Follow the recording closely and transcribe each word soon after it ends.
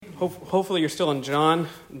Hopefully you're still in John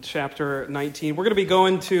chapter 19. We're going to be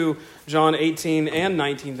going to John 18 and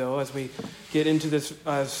 19, though, as we get into this,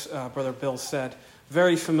 as Brother Bill said.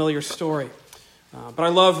 Very familiar story. But I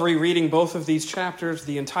love rereading both of these chapters,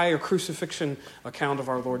 the entire crucifixion account of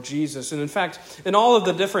our Lord Jesus. And in fact, in all of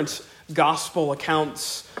the different gospel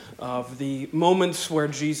accounts of the moments where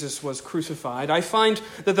Jesus was crucified, I find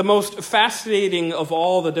that the most fascinating of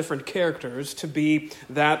all the different characters to be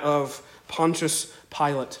that of Pontius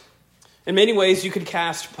Pilate. In many ways, you could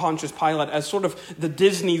cast Pontius Pilate as sort of the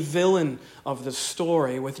Disney villain of the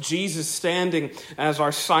story, with Jesus standing as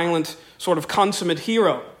our silent, sort of consummate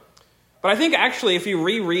hero. But I think actually, if you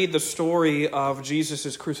reread the story of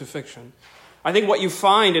Jesus' crucifixion, I think what you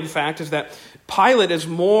find, in fact, is that Pilate is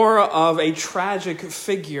more of a tragic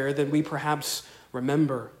figure than we perhaps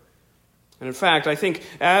remember. And in fact, I think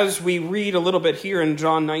as we read a little bit here in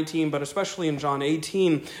John 19, but especially in John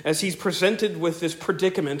 18, as he's presented with this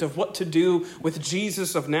predicament of what to do with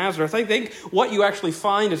Jesus of Nazareth, I think what you actually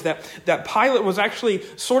find is that Pilate was actually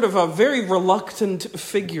sort of a very reluctant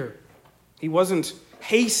figure. He wasn't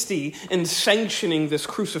hasty in sanctioning this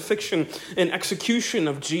crucifixion and execution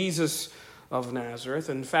of Jesus of Nazareth.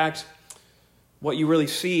 In fact, what you really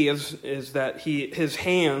see is that his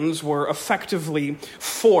hands were effectively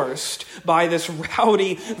forced by this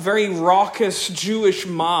rowdy, very raucous Jewish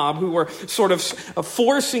mob who were sort of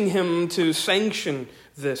forcing him to sanction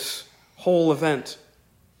this whole event.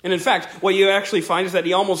 And in fact, what you actually find is that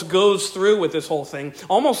he almost goes through with this whole thing,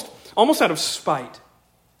 almost out of spite.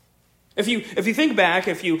 If you think back,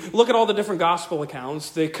 if you look at all the different gospel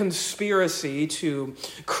accounts, the conspiracy to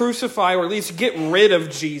crucify or at least get rid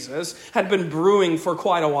of Jesus had been brewing for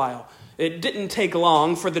quite a while. It didn't take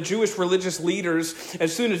long for the Jewish religious leaders,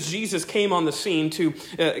 as soon as Jesus came on the scene, to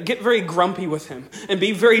get very grumpy with him and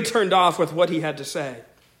be very turned off with what he had to say.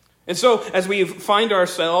 And so, as we find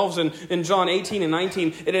ourselves in John 18 and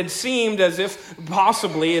 19, it had seemed as if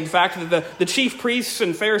possibly, in fact, the chief priests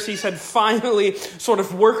and Pharisees had finally sort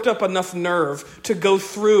of worked up enough nerve to go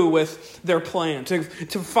through with their plan, to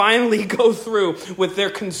finally go through with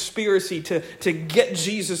their conspiracy to get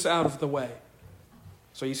Jesus out of the way.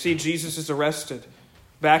 So you see, Jesus is arrested.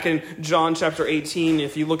 Back in John chapter 18,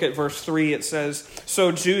 if you look at verse 3, it says,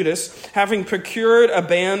 "So Judas, having procured a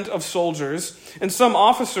band of soldiers and some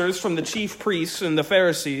officers from the chief priests and the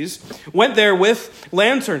Pharisees, went there with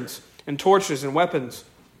lanterns and torches and weapons.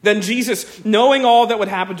 Then Jesus, knowing all that would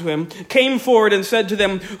happen to him, came forward and said to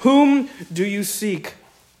them, 'Whom do you seek?'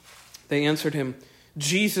 They answered him,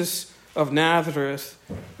 'Jesus of Nazareth.'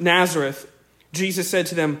 Jesus said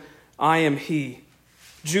to them, 'I am he.'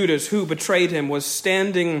 Judas, who betrayed him, was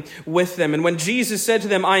standing with them. And when Jesus said to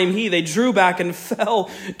them, 'I am he,' they drew back and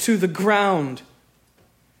fell to the ground.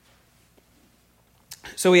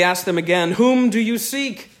 So he asked them again, 'Whom do you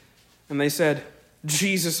seek?' And they said,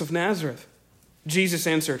 'Jesus of Nazareth.' Jesus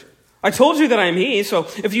answered, 'I told you that I am he, so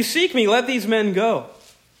if you seek me, let these men go.'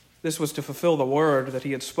 This was to fulfill the word that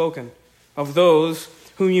he had spoken. 'Of those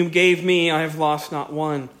whom you gave me, I have lost not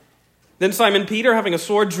one.' Then Simon Peter, having a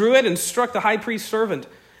sword, drew it and struck the high priest's servant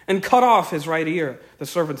and cut off his right ear. The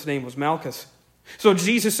servant's name was Malchus. So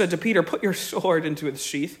Jesus said to Peter, 'Put your sword into its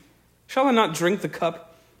sheath. Shall I not drink the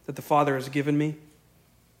cup that the Father has given me?'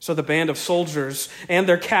 So the band of soldiers and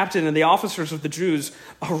their captain and the officers of the Jews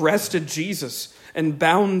arrested Jesus and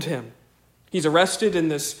bound him." He's arrested in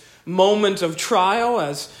this moment of trial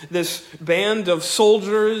as this band of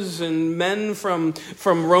soldiers and men from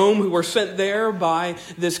Rome who were sent there by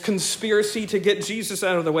this conspiracy to get Jesus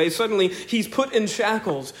out of the way. Suddenly, he's put in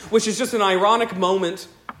shackles, which is just an ironic moment,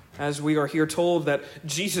 as we are here told that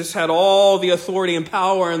Jesus had all the authority and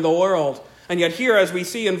power in the world. And yet here, as we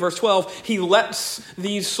see in verse 12, he lets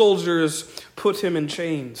these soldiers put him in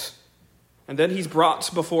chains. And then he's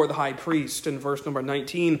brought before the high priest in verse number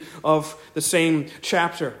 19 of the same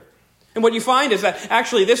chapter. And what you find is that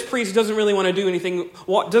actually this priest doesn't really want to do anything,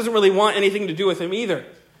 doesn't really want anything to do with him either.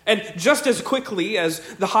 And just as quickly as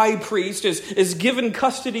the high priest is given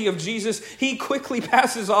custody of Jesus, he quickly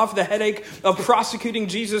passes off the headache of prosecuting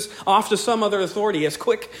Jesus off to some other authority as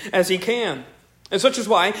quick as he can. And such is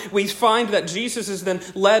why we find that Jesus is then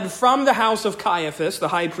led from the house of Caiaphas, the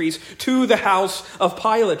high priest, to the house of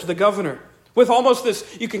Pilate, the governor. With almost this,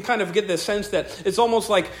 you can kind of get this sense that it's almost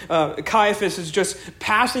like Caiaphas is just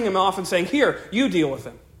passing him off and saying, "Here, you deal with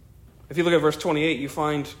him." If you look at verse 28, you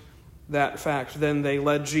find that fact. Then they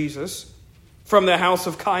led Jesus from the house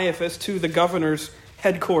of Caiaphas to the governor's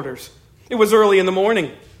headquarters. It was early in the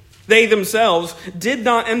morning. They themselves did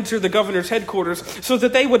not enter the governor's headquarters so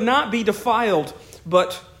that they would not be defiled,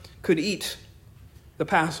 but could eat the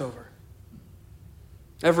Passover.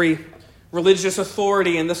 Every religious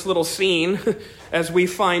authority in this little scene, as we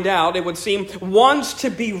find out, it would seem, wants to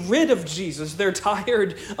be rid of Jesus. They're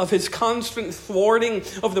tired of his constant thwarting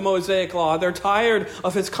of the Mosaic law. They're tired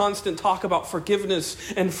of his constant talk about forgiveness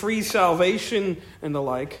and free salvation and the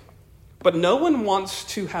like. But no one wants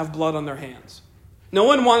to have blood on their hands. No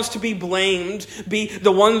one wants to be blamed, be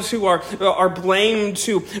the ones who are blamed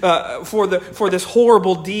for this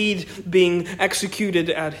horrible deed being executed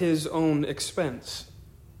at his own expense.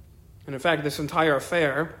 And in fact, this entire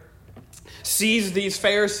affair sees these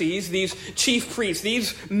Pharisees, these chief priests,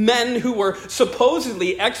 these men who were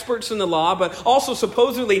supposedly experts in the law, but also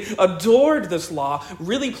supposedly adored this law,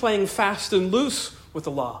 really playing fast and loose with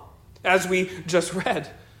the law. As we just read,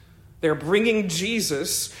 they're bringing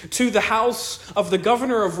Jesus to the house of the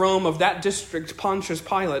governor of Rome of that district, Pontius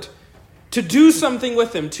Pilate, to do something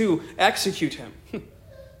with him, to execute him.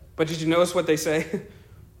 But did you notice what they say?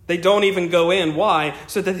 They don't even go in. Why?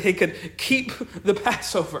 So that they could keep the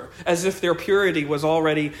Passover, as if their purity was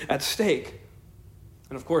already at stake.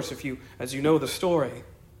 And of course, as you know the story,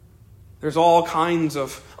 there's all kinds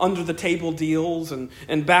of under-the-table deals and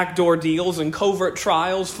backdoor deals and covert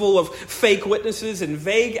trials full of fake witnesses and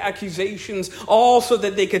vague accusations, all so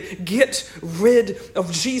that they could get rid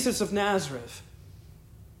of Jesus of Nazareth.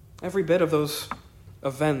 Every bit of those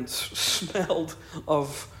events smelled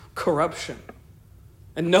of corruption.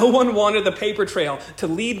 And no one wanted the paper trail to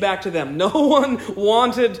lead back to them. No one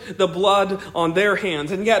wanted the blood on their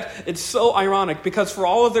hands. And yet, it's so ironic because for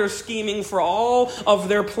all of their scheming, for all of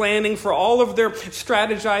their planning, for all of their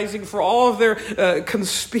strategizing, for all of their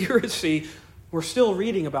conspiracy, we're still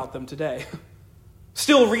reading about them today.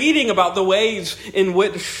 Still reading about the ways in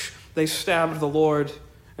which they stabbed the Lord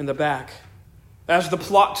in the back, as the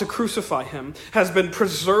plot to crucify him has been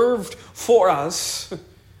preserved for us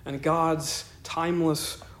and God's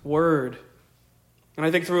timeless word. And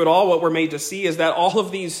I think through it all, what we're made to see is that all of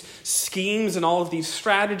these schemes and all of these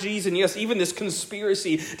strategies, and yes, even this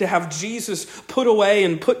conspiracy to have Jesus put away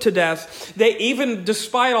and put to death,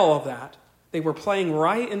 despite all of that, they were playing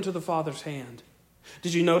right into the Father's hand.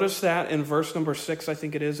 Did you notice that in verse number 6, I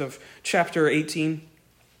think it is, of chapter 18?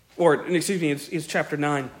 It's chapter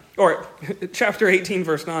 9. Or chapter 18,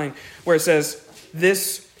 verse 9, where it says,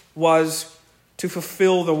 "This was to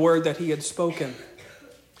fulfill the word that he had spoken."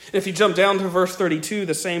 If you jump down to verse 32,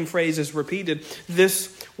 the same phrase is repeated. This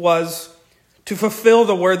was to fulfill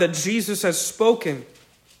the word that Jesus has spoken.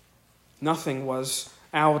 Nothing was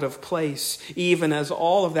out of place, even as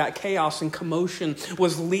all of that chaos and commotion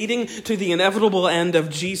was leading to the inevitable end of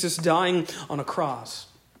Jesus dying on a cross.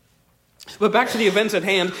 But back to the events at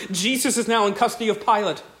hand, Jesus is now in custody of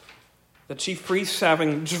Pilate. The chief priests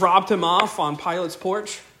having dropped him off on Pilate's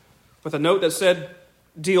porch with a note that said,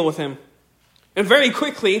 "Deal with him." And very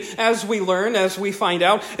quickly, as we find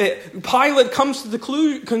out, Pilate comes to the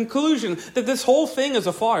conclusion that this whole thing is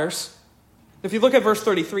a farce. If you look at verse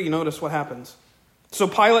 33, notice what happens. So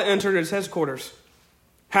Pilate entered his headquarters,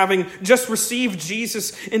 having just received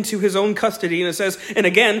Jesus into his own custody. And it says, and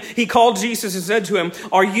again, he called Jesus and said to him,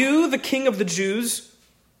 "Are you the king of the Jews?"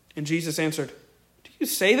 And Jesus answered, "Do you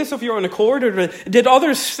say this of your own accord, or did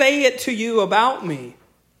others say it to you about me?"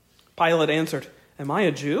 Pilate answered, "Am I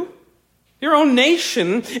a Jew? Your own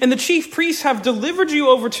nation and the chief priests have delivered you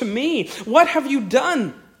over to me. What have you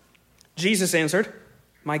done?" Jesus answered,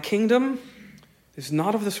 "My kingdom is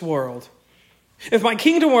not of this world. If my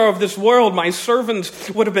kingdom were of this world, my servants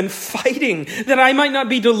would have been fighting that I might not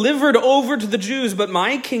be delivered over to the Jews, but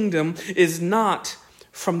my kingdom is not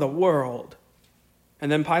from the world."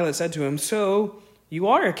 And then Pilate said to him, "So you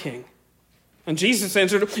are a king?" And Jesus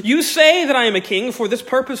answered, "You say that I am a king. For this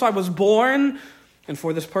purpose I was born, and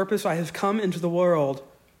for this purpose I have come into the world,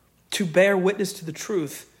 to bear witness to the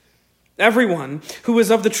truth. Everyone who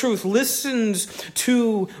is of the truth listens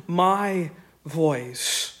to my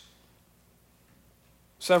voice."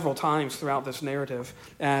 Several times throughout this narrative,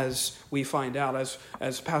 as we find out,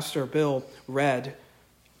 as Pastor Bill read,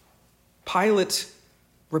 Pilate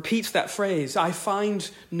repeats that phrase, "I find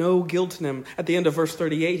no guilt in him." At the end of verse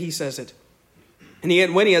 38, he says it.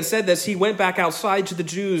 And when he had said this, he went back outside to the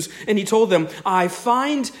Jews, and he told them, "I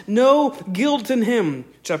find no guilt in him."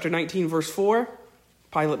 Chapter 19, verse 4,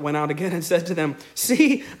 Pilate went out again and said to them,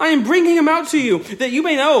 "See, I am bringing him out to you, that you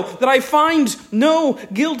may know that I find no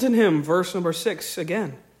guilt in him." Verse number 6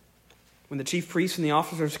 again. When the chief priests and the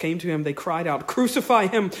officers came to him, they cried out, "Crucify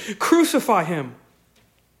him! Crucify him!"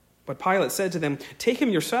 But Pilate said to them, "Take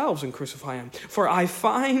him yourselves and crucify him, for I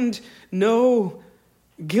find no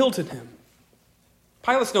guilt in him."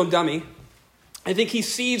 Pilate's no dummy. I think he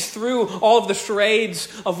sees through all of the charades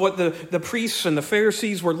of what the priests and the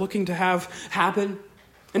Pharisees were looking to have happen.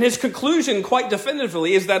 And his conclusion, quite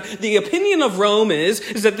definitively, is that the opinion of Rome is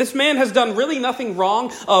that this man has done really nothing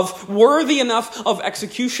wrong of worthy enough of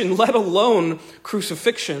execution, let alone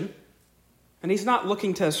crucifixion. And he's not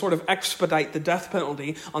looking to sort of expedite the death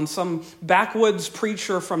penalty on some backwoods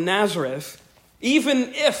preacher from Nazareth,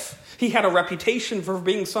 even if he had a reputation for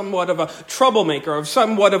being somewhat of a troublemaker, or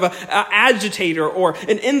somewhat of an agitator or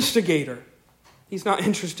an instigator. He's not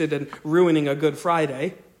interested in ruining a Good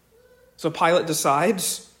Friday. So Pilate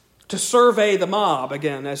decides to survey the mob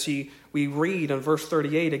again, as we read in verse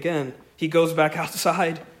 38 again. He goes back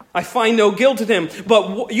outside. I find no guilt in him,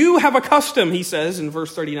 but you have a custom, he says in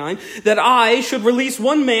verse 39, that I should release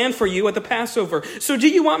one man for you at the Passover. So do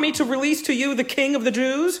you want me to release to you the king of the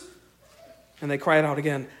Jews? And they cried out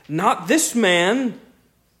again, not this man,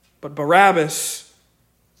 but Barabbas.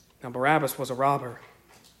 Now Barabbas was a robber.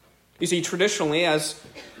 You see, traditionally, as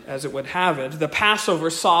it would have it, the Passover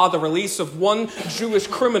saw the release of one Jewish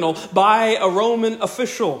criminal by a Roman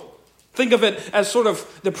official. Think of it as sort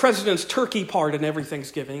of the president's turkey pardon every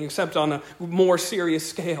Thanksgiving, except on a more serious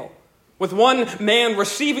scale. With one man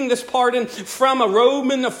receiving this pardon from a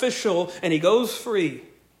Roman official, and he goes free.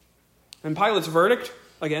 And Pilate's verdict,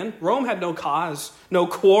 again, Rome had no cause, no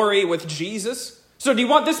quarry with Jesus. So do you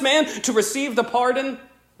want this man to receive the pardon?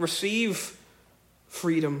 Receive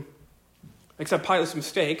freedom. Except Pilate's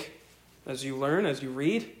mistake, as you learn, as you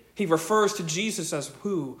read, he refers to Jesus as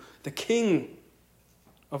who? The King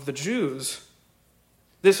of the Jews.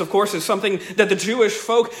 This, of course, is something that the Jewish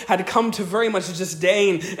folk had come to very much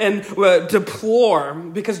disdain and deplore,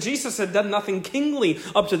 because Jesus had done nothing kingly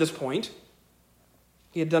up to this point.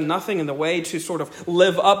 He had done nothing in the way to sort of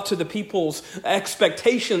live up to the people's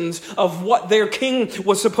expectations of what their king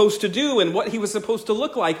was supposed to do and what he was supposed to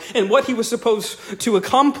look like and what he was supposed to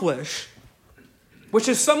accomplish. Which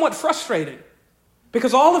is somewhat frustrating,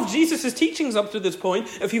 because all of Jesus' teachings up to this point,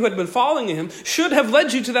 if you had been following him, should have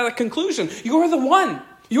led you to that conclusion. You're the one.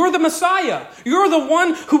 You're the Messiah. You're the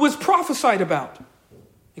one who was prophesied about.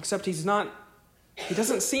 Except he's not. He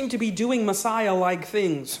doesn't seem to be doing Messiah-like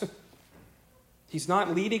things. He's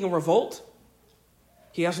not leading a revolt.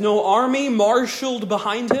 He has no army marshaled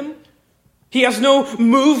behind him. He has no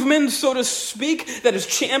movement, so to speak, that is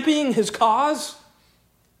championing his cause.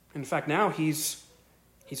 In fact, now he's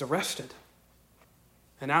arrested.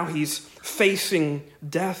 And now he's facing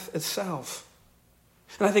death itself.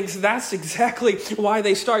 And I think that's exactly why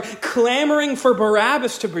they start clamoring for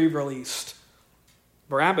Barabbas to be released.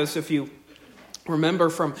 Barabbas, if you remember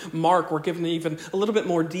from Mark, we're given even a little bit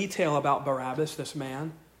more detail about Barabbas, this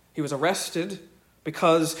man. He was arrested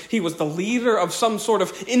because he was the leader of some sort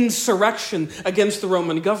of insurrection against the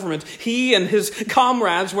Roman government. He and his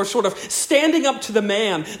comrades were sort of standing up to the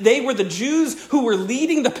man. They were the Jews who were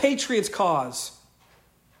leading the patriots' cause.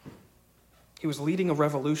 He was leading a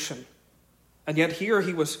revolution. And yet here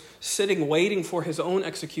he was sitting, waiting for his own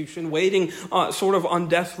execution, waiting sort of on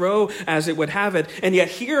death row, as it would have it. And yet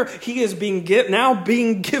here he is now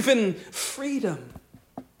being given freedom.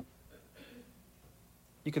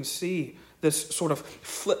 You can see this sort of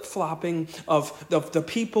flip-flopping of the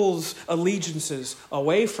people's allegiances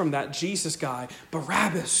away from that Jesus guy.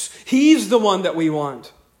 Barabbas, he's the one that we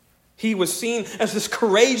want. He was seen as this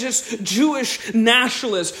courageous Jewish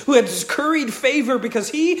nationalist who had curried favor because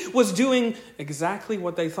he was doing exactly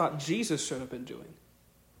what they thought Jesus should have been doing.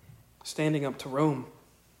 Standing up to Rome,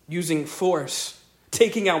 using force,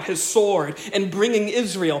 taking out his sword, and bringing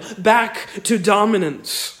Israel back to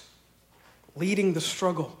dominance. Leading the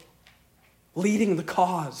struggle. Leading the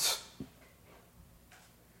cause.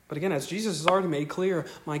 But again, as Jesus has already made clear,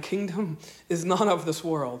 my kingdom is not of this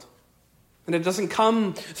world. And it doesn't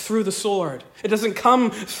come through the sword. It doesn't come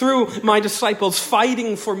through my disciples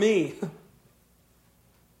fighting for me.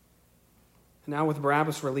 Now with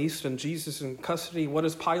Barabbas released and Jesus in custody, what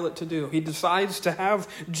is Pilate to do? He decides to have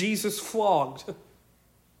Jesus flogged.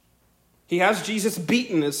 He has Jesus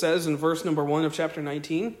beaten, it says in verse number 1 of chapter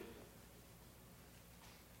 19.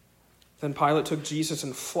 Then Pilate took Jesus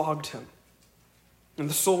and flogged him. And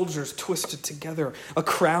the soldiers twisted together a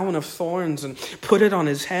crown of thorns and put it on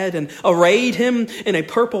his head and arrayed him in a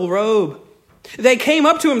purple robe. They came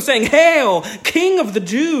up to him saying, "Hail, King of the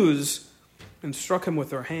Jews!" and struck him with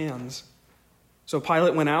their hands. So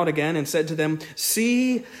Pilate went out again and said to them,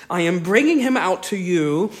 "See, I am bringing him out to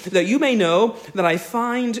you, that you may know that I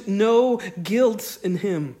find no guilt in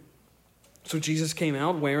him." So Jesus came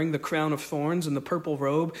out wearing the crown of thorns and the purple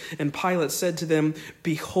robe, and Pilate said to them,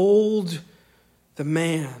 "Behold the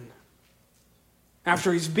man."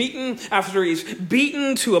 After he's beaten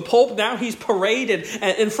to a pulp, now he's paraded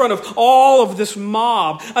in front of all of this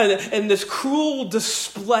mob and this cruel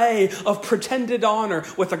display of pretended honor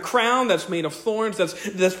with a crown that's made of thorns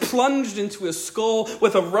that's plunged into his skull,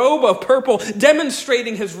 with a robe of purple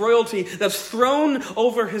demonstrating his royalty that's thrown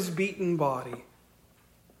over his beaten body.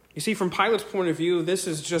 You see, from Pilate's point of view, this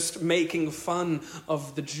is just making fun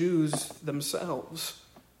of the Jews themselves.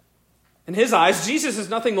 In his eyes, Jesus is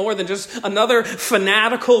nothing more than just another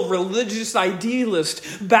fanatical religious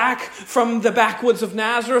idealist back from the backwoods of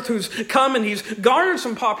Nazareth who's come and he's garnered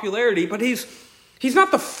some popularity, but he's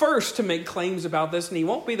not the first to make claims about this, and he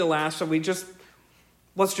won't be the last, so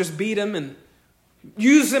let's just beat him and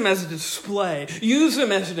use him as a display, use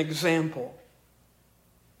him as an example.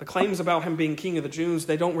 The claims about him being king of the Jews,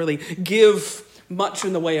 they don't really give much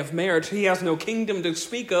in the way of merit. He has no kingdom to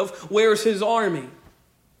speak of. Where's his army?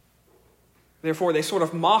 Therefore, they sort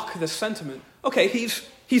of mock this sentiment. Okay,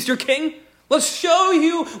 he's your king? Let's show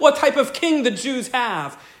you what type of king the Jews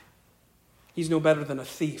have. He's no better than a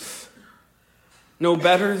thief. No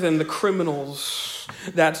better than the criminals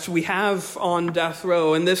that we have on death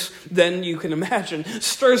row. And this, then you can imagine,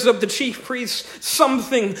 stirs up the chief priests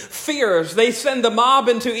something fierce. They send the mob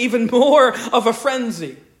into even more of a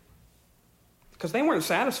frenzy. Because they weren't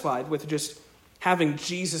satisfied with just having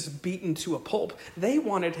Jesus beaten to a pulp. They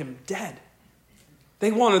wanted him dead.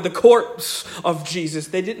 They wanted the corpse of Jesus.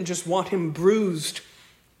 They didn't just want him bruised.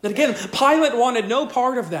 And again, Pilate wanted no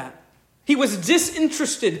part of that. He was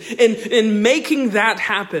disinterested in making that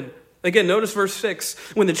happen. Again, notice verse 6.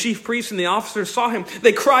 When the chief priests and the officers saw him,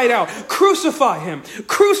 they cried out, "Crucify him!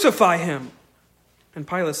 Crucify him!" And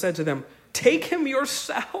Pilate said to them, "Take him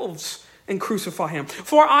yourselves and crucify him,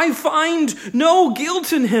 for I find no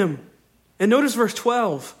guilt in him." And notice verse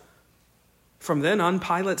 12. From then on,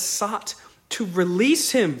 Pilate sought to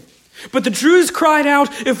release him. But the Jews cried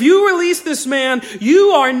out, "If you release this man,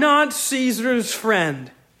 you are not Caesar's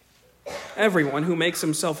friend. Everyone who makes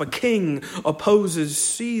himself a king opposes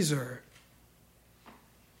Caesar."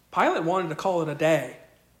 Pilate wanted to call it a day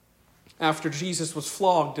after Jesus was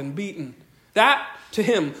flogged and beaten. That, to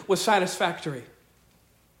him, was satisfactory.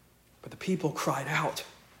 But the people cried out.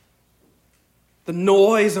 The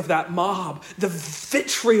noise of that mob, the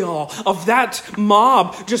vitriol of that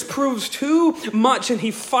mob just proves too much, and he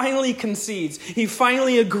finally concedes. He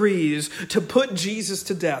finally agrees to put Jesus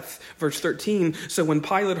to death. Verse 13, so when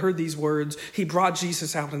Pilate heard these words, he brought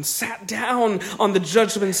Jesus out and sat down on the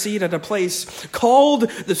judgment seat at a place called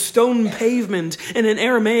the Stone Pavement, and in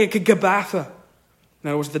Aramaic, Gabbatha.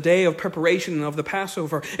 Now it was the day of preparation of the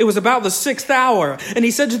Passover. It was about the 6th hour. And he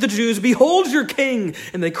said to the Jews, "Behold your king."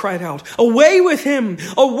 And they cried out, away with him,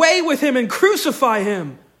 and crucify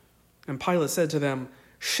him." And Pilate said to them,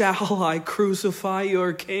 "Shall I crucify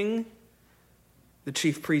your king?" The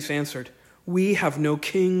chief priests answered, "We have no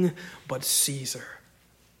king but Caesar."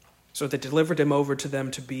 So they delivered him over to them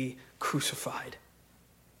to be crucified.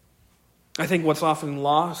 I think what's often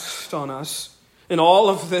lost on us in all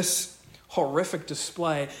of this horrific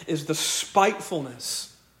display is the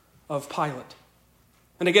spitefulness of Pilate.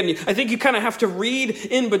 And again, I think you kind of have to read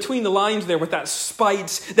in between the lines there with that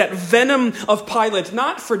spite, that venom of Pilate,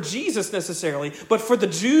 not for Jesus necessarily, but for the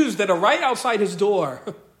Jews that are right outside his door.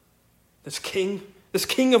 This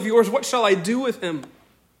king of yours, what shall I do with him?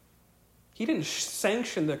 He didn't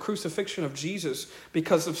sanction the crucifixion of Jesus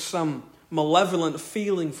because of some malevolent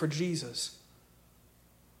feeling for Jesus.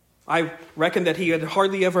 I reckon that he had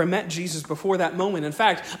hardly ever met Jesus before that moment. In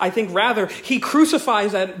fact, I think rather he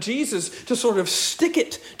crucifies at Jesus to sort of stick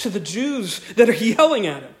it to the Jews that are yelling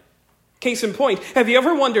at him. Case in point, have you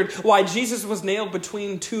ever wondered why Jesus was nailed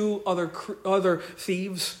between two other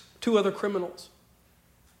thieves, two other criminals?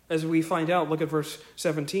 As we find out, look at verse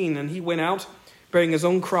 17. And he went out bearing his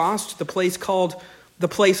own cross to the place called the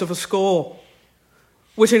place of a skull,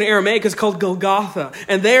 which in Aramaic is called Golgotha.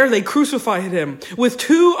 And there they crucified him with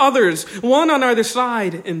two others, one on either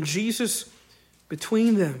side, and Jesus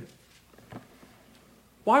between them.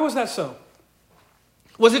 Why was that so?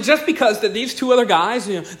 Was it just because that these two other guys,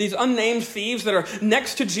 these unnamed thieves that are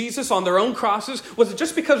next to Jesus on their own crosses, was it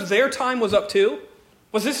just because their time was up too?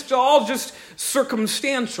 Was this all just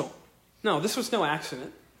circumstantial? No, this was no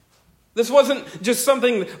accident. This wasn't just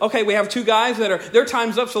something, okay, we have two guys their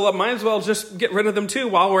time's up, so might as well just get rid of them too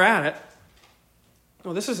while we're at it.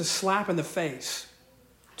 No, this is a slap in the face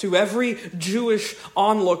to every Jewish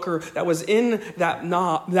onlooker that was in that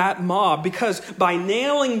mob, because by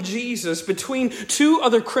nailing Jesus between two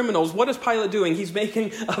other criminals, what is Pilate doing? He's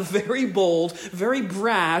making a very bold, very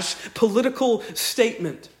brash political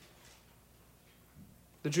statement.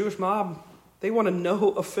 The Jewish mob They want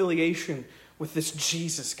no affiliation with this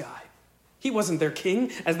Jesus guy. He wasn't their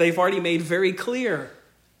king, as they've already made very clear.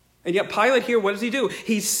 And yet Pilate here, what does he do?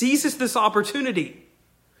 He seizes this opportunity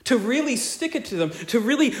to really stick it to them, to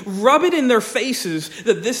really rub it in their faces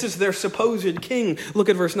that this is their supposed king. Look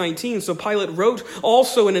at verse 19. So Pilate wrote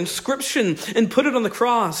also an inscription and put it on the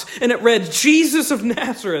cross, and it read, "Jesus of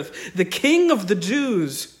Nazareth, the King of the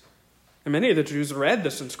Jews." And many of the Jews read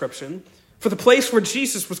this inscription, for the place where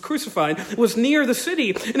Jesus was crucified was near the city,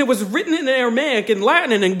 and it was written in Aramaic, in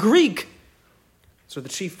Latin, and in Greek. So the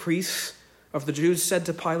chief priests of the Jews said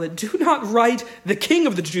to Pilate, "Do not write the King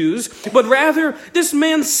of the Jews, but rather this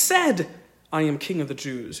man said, 'I am King of the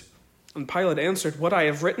Jews.'" And Pilate answered, "What I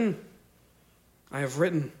have written, I have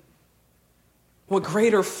written." What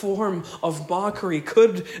greater form of mockery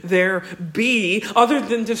could there be other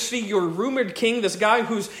than to see your rumored king, this guy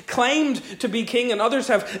who's claimed to be king and others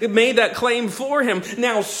have made that claim for him,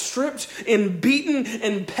 now stripped and beaten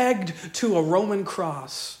and pegged to a Roman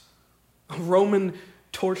cross, a Roman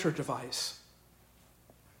torture device.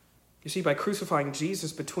 You see, by crucifying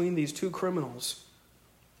Jesus between these two criminals,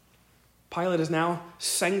 Pilate is now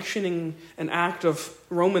sanctioning an act of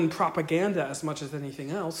Roman propaganda as much as anything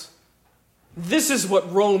else. This is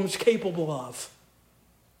what Rome's capable of.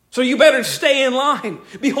 So you better stay in line.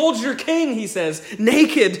 Behold your king, he says,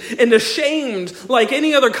 naked and ashamed like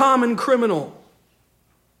any other common criminal.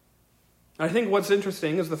 I think what's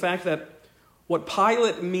interesting is the fact that what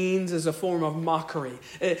Pilate means is a form of mockery,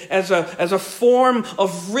 as a form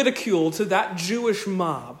of ridicule to that Jewish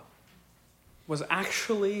mob, was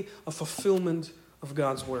actually a fulfillment of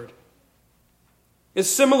God's word. It's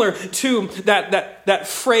similar to that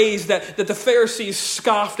phrase that the Pharisees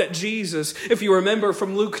scoffed at Jesus, if you remember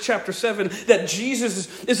from Luke chapter 7, that Jesus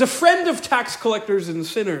is a friend of tax collectors and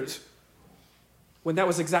sinners, when that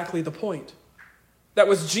was exactly the point. That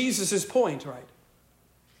was Jesus' point, right?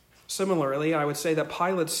 Similarly, I would say that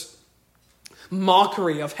Pilate's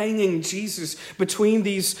mockery of hanging Jesus between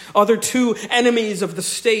these other two enemies of the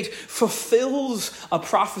state fulfills a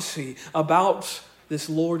prophecy about this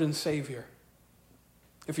Lord and Savior.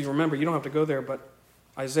 If you remember, you don't have to go there, but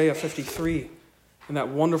Isaiah 53, in that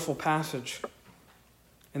wonderful passage,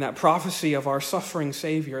 in that prophecy of our suffering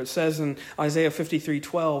Savior, it says in Isaiah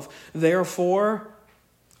 53:12, "Therefore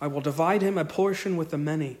I will divide him a portion with the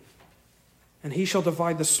many, and he shall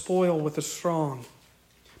divide the spoil with the strong,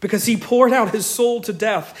 because he poured out his soul to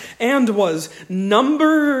death and was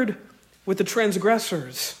numbered with the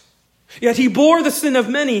transgressors. Yet he bore the sin of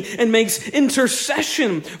many and makes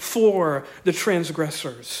intercession for the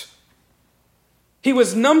transgressors." He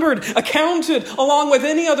was numbered, accounted along with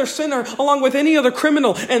any other sinner, along with any other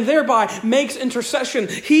criminal, and thereby makes intercession.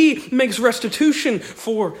 He makes restitution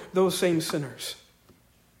for those same sinners.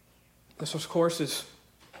 This, of course, is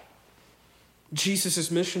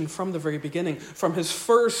Jesus' mission from the very beginning. From his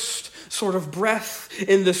first sort of breath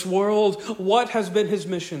in this world, what has been his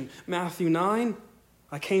mission? Matthew 9,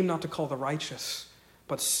 "I came not to call the righteous,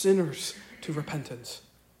 but sinners to repentance."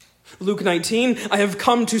 Luke 19, "I have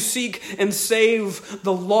come to seek and save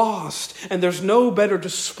the lost." And there's no better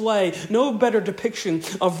display, no better depiction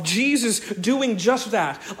of Jesus doing just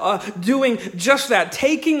that,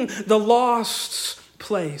 taking the lost's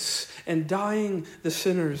place and dying the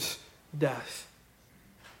sinner's death.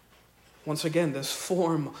 Once again, this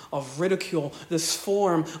form of ridicule, this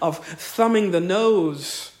form of thumbing the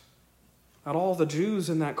nose at all the Jews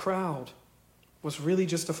in that crowd, was really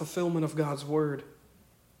just a fulfillment of God's word.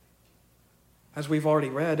 As we've already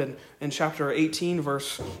read in chapter 18,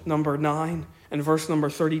 verse number 9 and verse number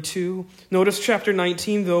 32. Notice chapter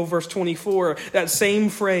 19, though, verse 24, that same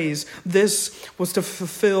phrase, "This was to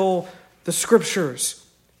fulfill the scriptures."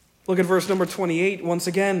 Look at verse number 28 once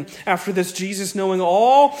again. "After this, Jesus, knowing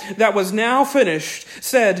all that was now finished,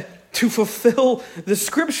 said, 'To fulfill the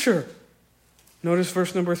scripture.'" Notice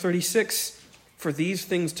verse number 36. "For these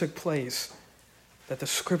things took place, that the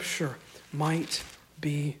scripture might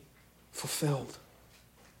be fulfilled."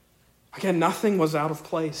 Again, nothing was out of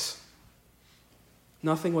place.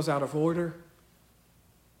 Nothing was out of order.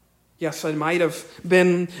 Yes, it might have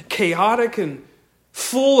been chaotic and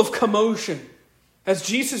full of commotion, as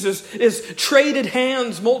Jesus is traded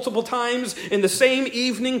hands multiple times in the same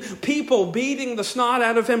evening, people beating the snot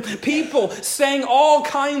out of him, people saying all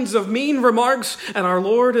kinds of mean remarks at our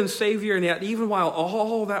Lord and Savior, and yet even while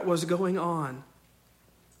all that was going on,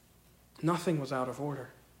 nothing was out of order.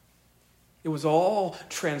 It was all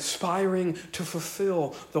transpiring to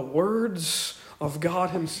fulfill the words of God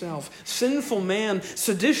himself. Sinful man,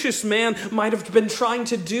 seditious man might have been trying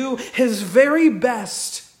to do his very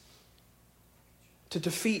best to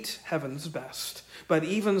defeat heaven's best. But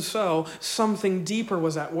even so, something deeper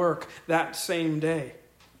was at work that same day.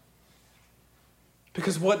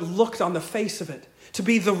 Because what looked on the face of it to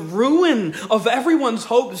be the ruin of everyone's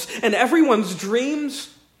hopes and everyone's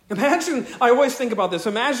dreams. Imagine, I always think about this,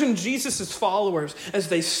 imagine Jesus' followers as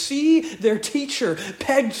they see their teacher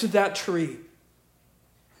pegged to that tree.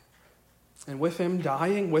 And with him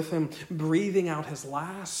dying, with him breathing out his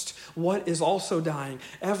last, what is also dying?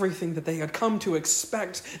 Everything that they had come to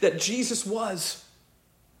expect that Jesus was.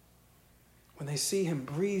 When they see him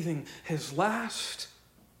breathing his last,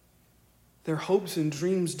 their hopes and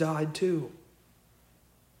dreams died too.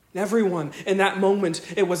 Everyone in that moment,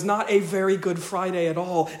 it was not a very good Friday at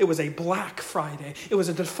all. It was a Black Friday. It was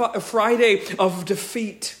a Friday of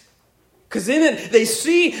defeat. Because in it, they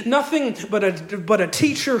see nothing but a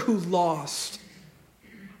teacher who lost.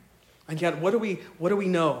 And yet, what do we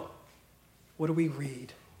know? What do we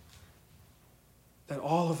read? That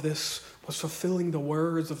all of this was fulfilling the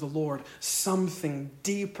words of the Lord. Something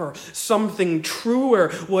deeper, something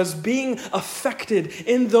truer was being affected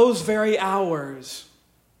in those very hours.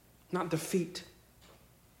 Not defeat,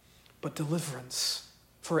 but deliverance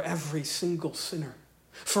for every single sinner,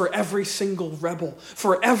 for every single rebel,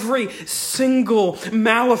 for every single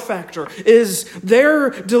malefactor. Is their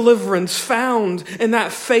deliverance found in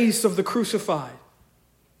that face of the crucified?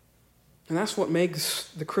 And that's what makes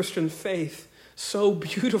the Christian faith so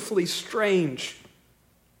beautifully strange.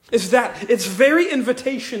 Is that its very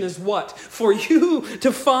invitation is what? For you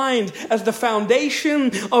to find as the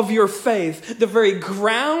foundation of your faith, the very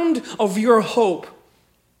ground of your hope,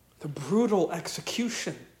 the brutal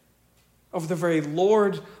execution of the very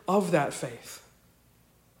Lord of that faith.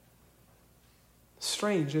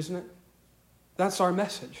 Strange, isn't it? That's our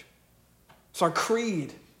message. It's our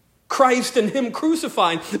creed. Christ and him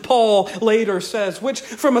crucified, Paul later says, which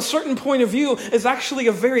from a certain point of view is actually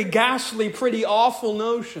a very ghastly, pretty awful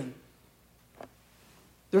notion.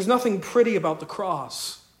 There's nothing pretty about the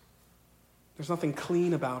cross. There's nothing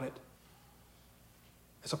clean about it.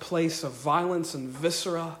 It's a place of violence and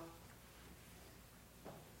viscera.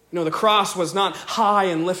 You know, the cross was not high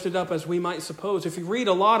and lifted up as we might suppose. If you read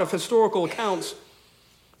a lot of historical accounts,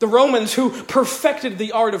 the Romans who perfected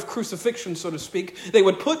the art of crucifixion, so to speak, they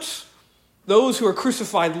would put those who are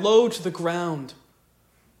crucified low to the ground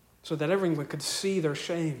so that everyone could see their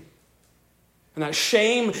shame. And that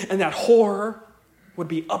shame and that horror would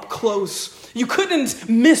be up close. You couldn't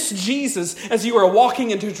miss Jesus as you were walking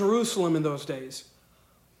into Jerusalem in those days.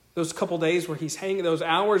 Those couple days where he's hanging, those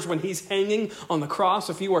hours when he's hanging on the cross,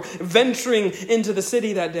 if you were venturing into the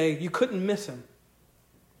city that day, you couldn't miss him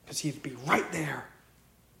because he'd be right there.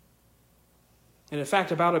 And in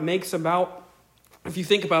fact, if you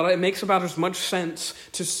think about it, it makes about as much sense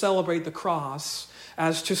to celebrate the cross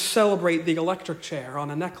as to celebrate the electric chair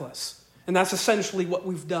on a necklace. And that's essentially what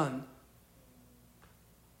we've done.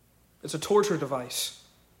 It's a torture device,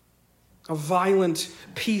 a violent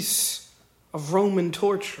piece of Roman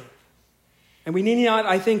torture. And we need not,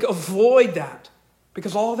 I think, avoid that.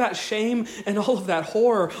 Because all of that shame and all of that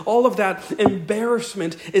horror, all of that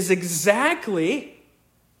embarrassment is exactly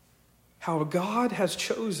how God has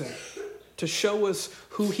chosen to show us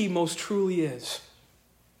who he most truly is.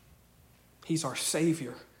 He's our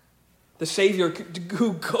Savior. The Savior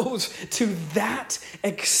who goes to that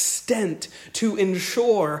extent to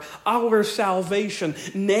ensure our salvation,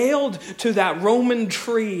 nailed to that Roman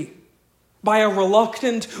tree by a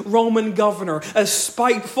reluctant Roman governor, a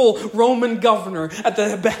spiteful Roman governor, at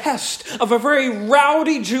the behest of a very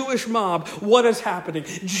rowdy Jewish mob. What is happening?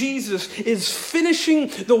 Jesus is finishing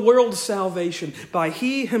the world's salvation by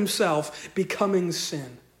he himself becoming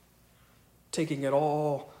sin, taking it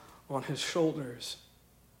all on his shoulders.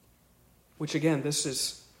 Which again, this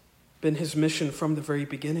has been his mission from the very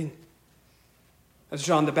beginning. As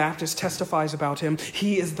John the Baptist testifies about him,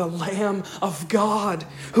 he is the Lamb of God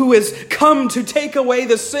who has come to take away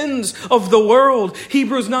the sins of the world.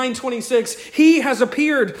 Hebrews 9:26, he has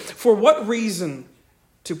appeared for what reason?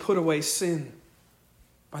 To put away sin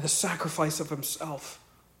by the sacrifice of himself.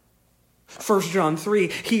 1 John 3,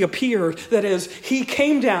 he appeared, that is, he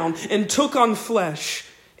came down and took on flesh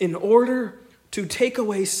in order to take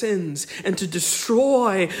away sins and to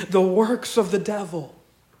destroy the works of the devil.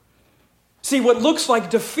 See, what looks like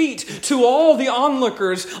defeat to all the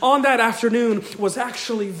onlookers on that afternoon was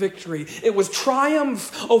actually victory. It was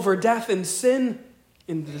triumph over death and sin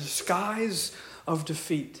in the disguise of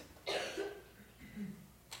defeat.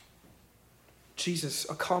 Jesus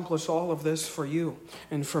accomplished all of this for you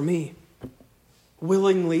and for me,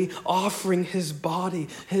 willingly offering his body,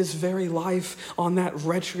 his very life on that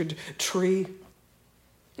wretched tree.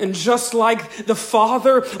 And just like the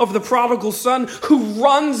father of the prodigal son who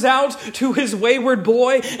runs out to his wayward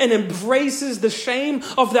boy and embraces the shame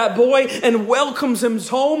of that boy and welcomes him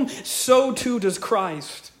home, so too does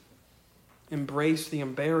Christ embrace the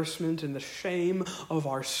embarrassment and the shame of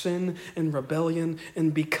our sin and rebellion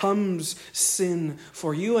and becomes sin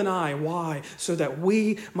for you and I. Why? So that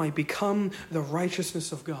we might become the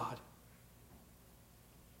righteousness of God.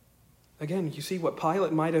 Again, you see what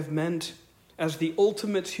Pilate might have meant as the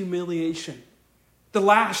ultimate humiliation. The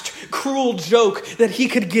last cruel joke that he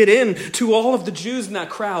could get in to all of the Jews in that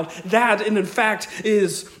crowd. That, and in fact,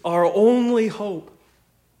 is our only hope.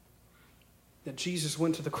 That Jesus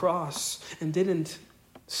went to the cross and didn't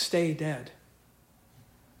stay dead.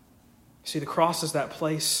 You see, the cross is that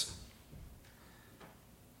place.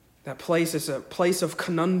 That place is a place of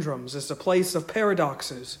conundrums. It's a place of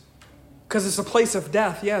paradoxes. Because it's a place of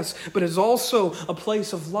death, yes, but it's also a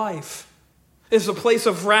place of life. It's a place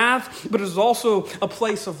of wrath, but it's also a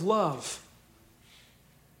place of love.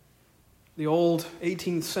 The old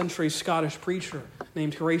 18th century Scottish preacher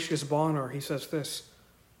named Horatius Bonar, he says this: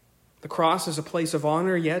 the cross is a place of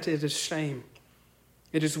honor, yet it is shame.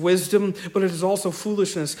 It is wisdom, but it is also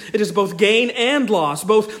foolishness. It is both gain and loss,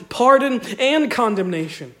 both pardon and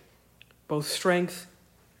condemnation, both strength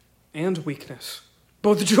and weakness,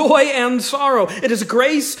 both joy and sorrow. It is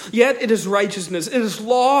grace, yet it is righteousness. It is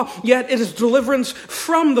law, yet it is deliverance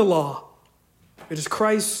from the law. It is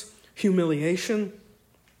Christ's humiliation,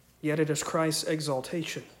 yet it is Christ's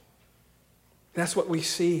exaltation. That's what we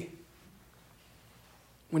see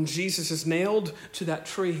when Jesus is nailed to that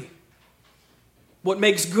tree. What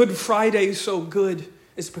makes Good Friday so good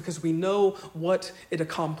is because we know what it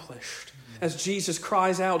accomplished. As Jesus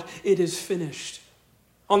cries out, "It is finished."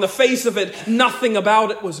 On the face of it, nothing about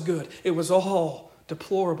it was good. It was all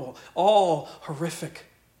deplorable, all horrific.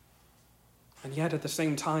 And yet at the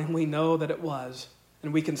same time, we know that it was.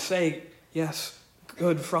 And we can say, yes,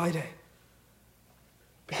 Good Friday.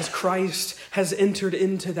 Because Christ has entered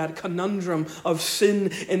into that conundrum of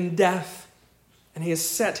sin and death. And he has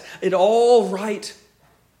set it all right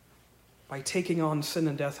by taking on sin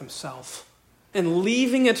and death himself. And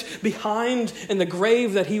leaving it behind in the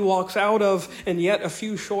grave that he walks out of, and yet a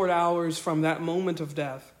few short hours from that moment of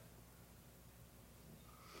death.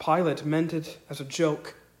 Pilate meant it as a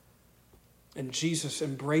joke, and Jesus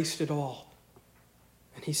embraced it all.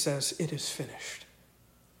 And he says, "It is finished."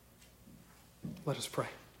 Let us pray.